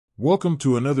Welcome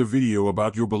to another video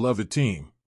about your beloved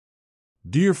team.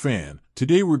 Dear fan,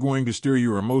 today we're going to stir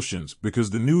your emotions because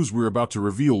the news we're about to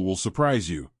reveal will surprise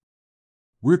you.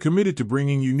 We're committed to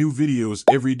bringing you new videos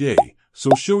every day, so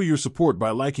show your support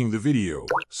by liking the video,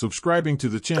 subscribing to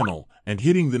the channel, and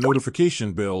hitting the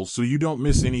notification bell so you don't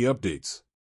miss any updates.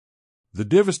 The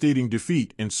devastating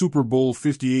defeat in Super Bowl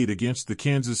 58 against the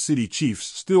Kansas City Chiefs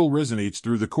still resonates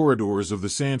through the corridors of the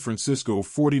San Francisco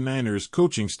 49ers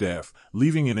coaching staff,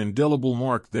 leaving an indelible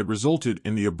mark that resulted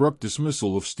in the abrupt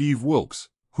dismissal of Steve Wilks,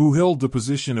 who held the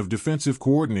position of defensive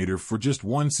coordinator for just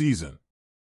one season.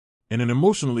 In an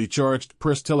emotionally charged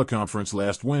press teleconference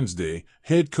last Wednesday,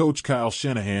 head coach Kyle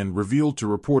Shanahan revealed to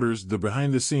reporters the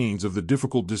behind-the-scenes of the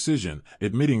difficult decision,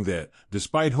 admitting that,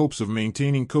 despite hopes of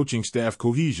maintaining coaching staff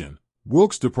cohesion,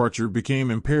 Wilks' departure became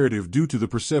imperative due to the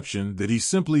perception that he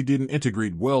simply didn't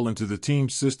integrate well into the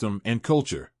team's system and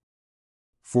culture.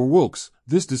 For Wilks,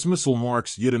 this dismissal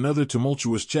marks yet another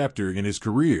tumultuous chapter in his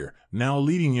career, now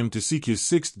leading him to seek his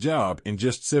sixth job in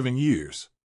just 7 years.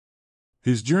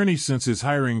 His journey since his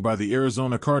hiring by the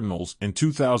Arizona Cardinals in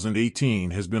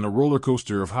 2018 has been a roller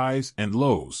coaster of highs and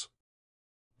lows.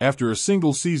 After a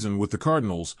single season with the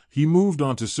Cardinals, he moved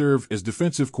on to serve as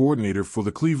defensive coordinator for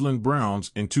the Cleveland Browns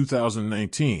in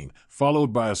 2019,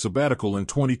 followed by a sabbatical in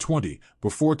 2020,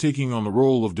 before taking on the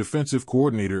role of defensive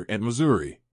coordinator at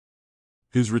Missouri.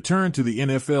 His return to the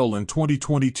NFL in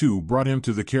 2022 brought him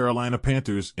to the Carolina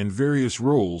Panthers in various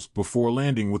roles before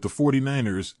landing with the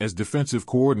 49ers as defensive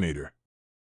coordinator.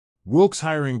 Wilks'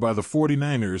 hiring by the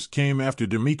 49ers came after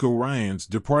DeMeco Ryans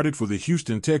departed for the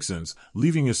Houston Texans,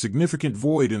 leaving a significant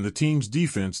void in the team's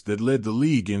defense that led the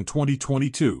league in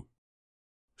 2022.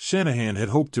 Shanahan had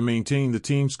hoped to maintain the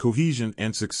team's cohesion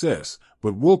and success,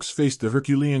 but Wilks faced the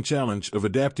Herculean challenge of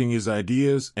adapting his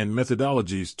ideas and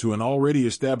methodologies to an already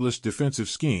established defensive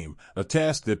scheme, a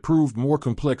task that proved more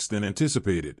complex than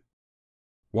anticipated.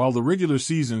 While the regular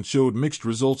season showed mixed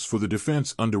results for the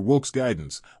defense under Wilks'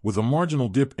 guidance, with a marginal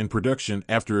dip in production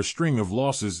after a string of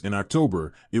losses in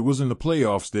October, it was in the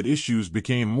playoffs that issues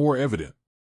became more evident.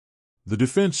 The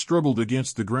defense struggled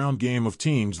against the ground game of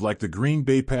teams like the Green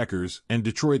Bay Packers and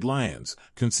Detroit Lions,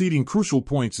 conceding crucial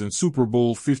points in Super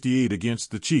Bowl 58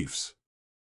 against the Chiefs.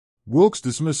 Wilks'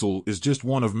 dismissal is just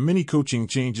one of many coaching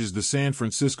changes the San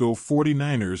Francisco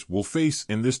 49ers will face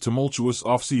in this tumultuous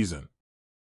offseason.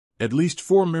 At least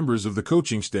 4 members of the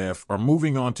coaching staff are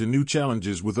moving on to new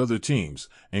challenges with other teams,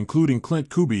 including Clint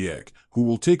Kubiak, who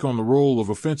will take on the role of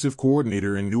offensive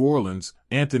coordinator in New Orleans,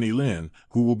 Anthony Lynn,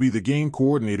 who will be the game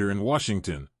coordinator in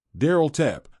Washington, Darryl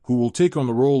Tapp, who will take on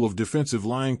the role of defensive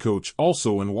line coach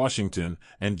also in Washington,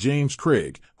 and James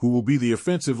Craig, who will be the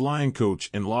offensive line coach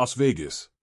in Las Vegas.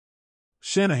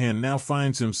 Shanahan now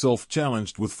finds himself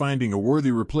challenged with finding a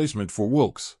worthy replacement for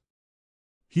Wilks.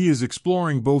 He is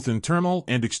exploring both internal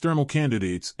and external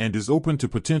candidates and is open to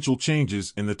potential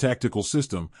changes in the tactical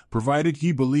system, provided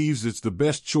he believes it's the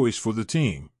best choice for the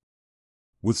team.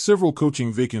 With several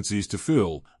coaching vacancies to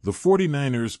fill, the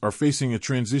 49ers are facing a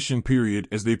transition period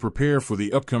as they prepare for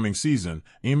the upcoming season,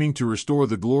 aiming to restore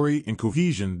the glory and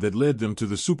cohesion that led them to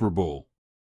the Super Bowl.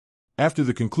 After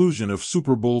the conclusion of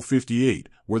Super Bowl 58,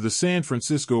 where the San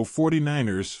Francisco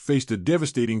 49ers faced a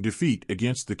devastating defeat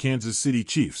against the Kansas City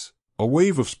Chiefs, a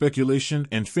wave of speculation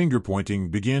and finger-pointing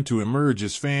began to emerge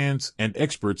as fans and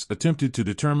experts attempted to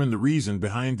determine the reason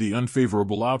behind the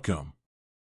unfavorable outcome.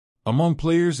 Among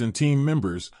players and team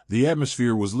members, the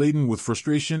atmosphere was laden with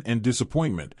frustration and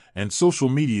disappointment, and social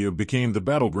media became the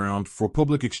battleground for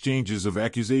public exchanges of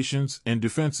accusations and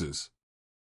defenses.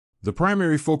 The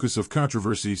primary focus of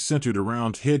controversy centered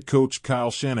around head coach Kyle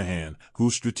Shanahan,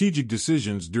 whose strategic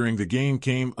decisions during the game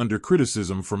came under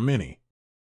criticism from many.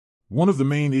 One of the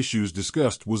main issues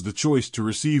discussed was the choice to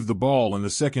receive the ball in the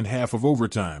second half of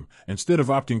overtime, instead of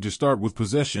opting to start with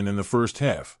possession in the first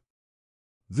half.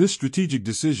 This strategic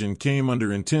decision came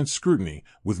under intense scrutiny,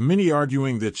 with many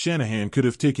arguing that Shanahan could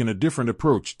have taken a different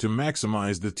approach to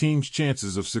maximize the team's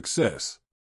chances of success.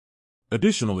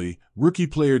 Additionally, rookie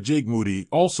player Jake Moody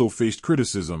also faced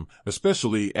criticism,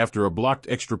 especially after a blocked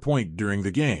extra point during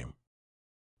the game.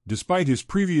 Despite his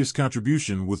previous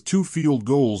contribution with 2 field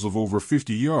goals of over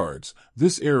 50 yards,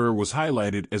 this error was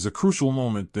highlighted as a crucial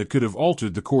moment that could have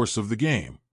altered the course of the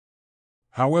game.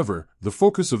 However, the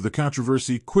focus of the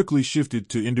controversy quickly shifted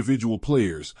to individual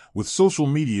players, with social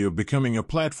media becoming a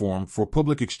platform for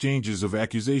public exchanges of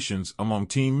accusations among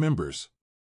team members.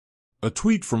 A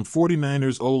tweet from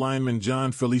 49ers O-lineman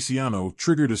John Feliciano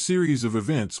triggered a series of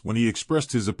events when he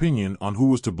expressed his opinion on who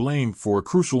was to blame for a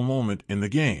crucial moment in the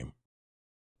game.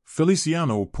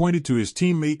 Feliciano pointed to his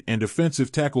teammate and defensive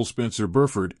tackle Spencer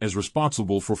Burford as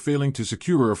responsible for failing to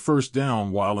secure a first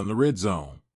down while in the red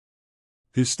zone.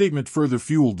 His statement further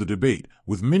fueled the debate,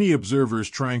 with many observers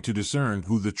trying to discern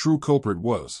who the true culprit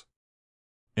was.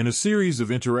 In a series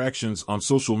of interactions on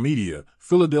social media,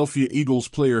 Philadelphia Eagles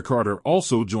player Carter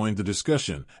also joined the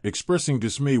discussion, expressing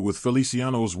dismay with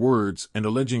Feliciano's words and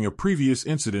alleging a previous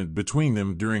incident between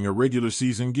them during a regular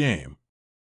season game.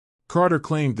 Carter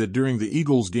claimed that during the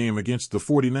Eagles game against the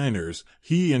 49ers,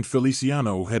 he and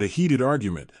Feliciano had a heated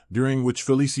argument, during which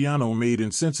Feliciano made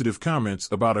insensitive comments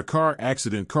about a car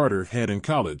accident Carter had in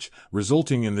college,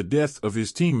 resulting in the death of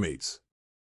his teammates.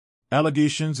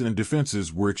 Allegations and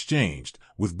defenses were exchanged,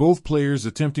 with both players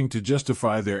attempting to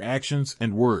justify their actions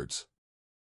and words.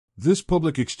 This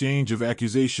public exchange of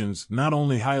accusations not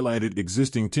only highlighted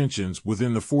existing tensions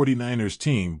within the 49ers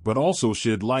team but also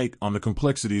shed light on the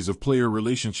complexities of player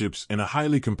relationships in a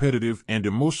highly competitive and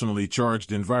emotionally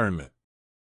charged environment.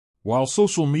 While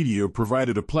social media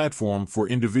provided a platform for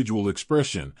individual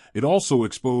expression, it also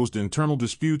exposed internal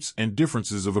disputes and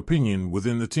differences of opinion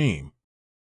within the team.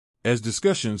 As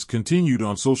discussions continued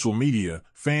on social media,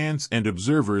 fans and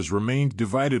observers remained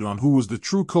divided on who was the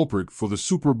true culprit for the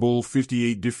Super Bowl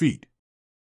 58 defeat.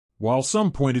 While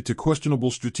some pointed to questionable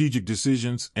strategic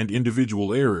decisions and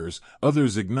individual errors,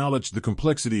 others acknowledged the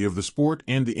complexity of the sport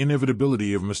and the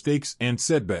inevitability of mistakes and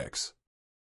setbacks.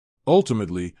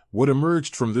 Ultimately, what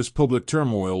emerged from this public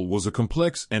turmoil was a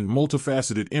complex and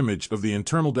multifaceted image of the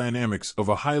internal dynamics of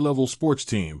a high-level sports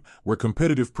team, where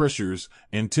competitive pressures,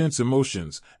 intense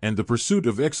emotions, and the pursuit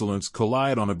of excellence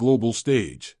collide on a global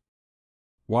stage.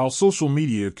 While social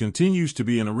media continues to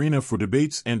be an arena for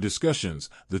debates and discussions,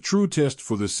 the true test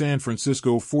for the San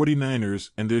Francisco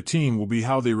 49ers and their team will be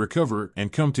how they recover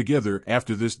and come together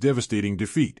after this devastating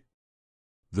defeat.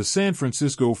 The San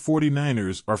Francisco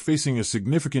 49ers are facing a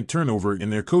significant turnover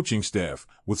in their coaching staff,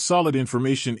 with solid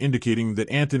information indicating that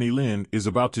Anthony Lynn is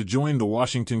about to join the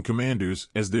Washington Commanders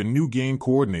as their new game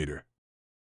coordinator.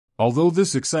 Although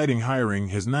this exciting hiring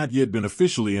has not yet been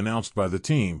officially announced by the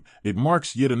team, it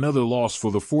marks yet another loss for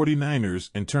the 49ers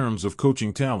in terms of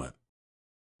coaching talent.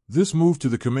 This move to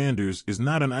the Commanders is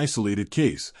not an isolated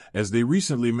case, as they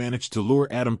recently managed to lure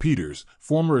Adam Peters,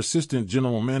 former assistant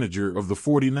general manager of the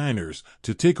 49ers,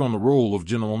 to take on the role of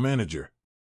general manager.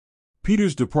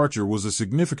 Peters' departure was a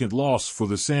significant loss for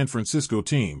the San Francisco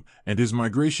team, and his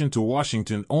migration to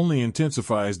Washington only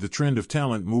intensifies the trend of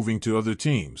talent moving to other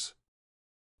teams.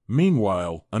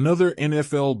 Meanwhile, another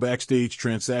NFL backstage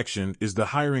transaction is the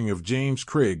hiring of James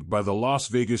Craig by the Las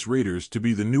Vegas Raiders to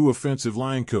be the new offensive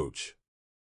line coach.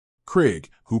 Craig,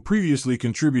 who previously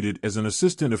contributed as an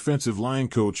assistant offensive line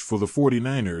coach for the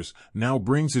 49ers, now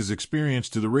brings his experience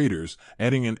to the Raiders,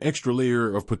 adding an extra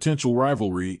layer of potential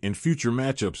rivalry in future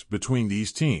matchups between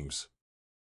these teams.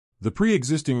 The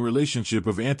pre-existing relationship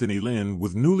of Anthony Lynn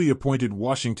with newly appointed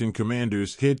Washington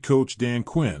Commanders head coach Dan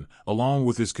Quinn, along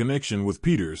with his connection with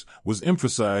Peters, was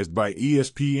emphasized by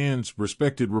ESPN's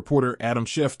respected reporter Adam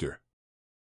Schefter.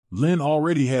 Lynn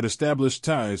already had established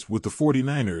ties with the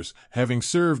 49ers, having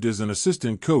served as an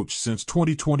assistant coach since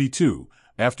 2022,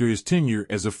 after his tenure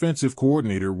as offensive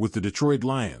coordinator with the Detroit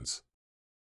Lions.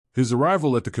 His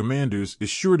arrival at the Commanders is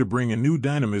sure to bring a new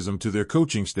dynamism to their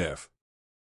coaching staff.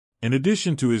 In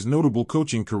addition to his notable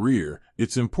coaching career,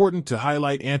 it's important to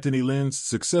highlight Anthony Lynn's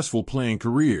successful playing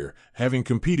career, having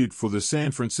competed for the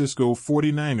San Francisco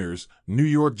 49ers, New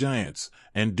York Giants,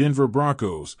 and Denver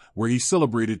Broncos, where he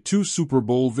celebrated 2 Super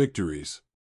Bowl victories.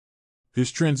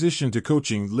 His transition to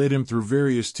coaching led him through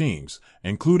various teams,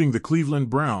 including the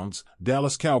Cleveland Browns,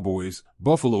 Dallas Cowboys,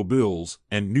 Buffalo Bills,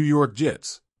 and New York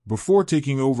Jets, before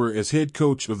taking over as head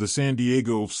coach of the San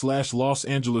Diego/Los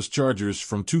Angeles Chargers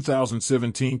from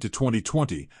 2017 to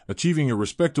 2020, achieving a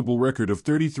respectable record of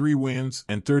 33 wins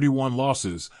and 31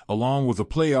 losses, along with a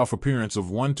playoff appearance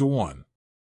of 1-1.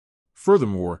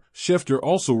 Furthermore, Schefter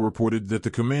also reported that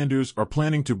the Commanders are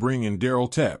planning to bring in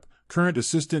Darryl Tapp, current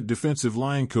assistant defensive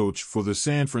line coach for the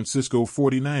San Francisco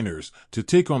 49ers, to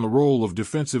take on the role of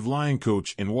defensive line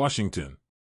coach in Washington.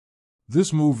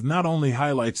 This move not only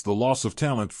highlights the loss of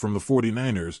talent from the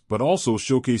 49ers, but also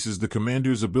showcases the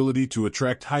Commanders' ability to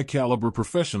attract high-caliber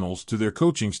professionals to their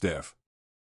coaching staff.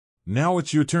 Now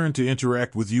it's your turn to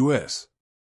interact with US.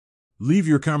 Leave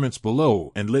your comments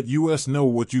below and let US know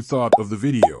what you thought of the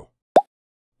video.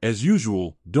 As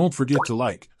usual, don't forget to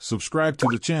like, subscribe to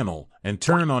the channel, and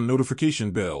turn on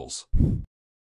notification bells.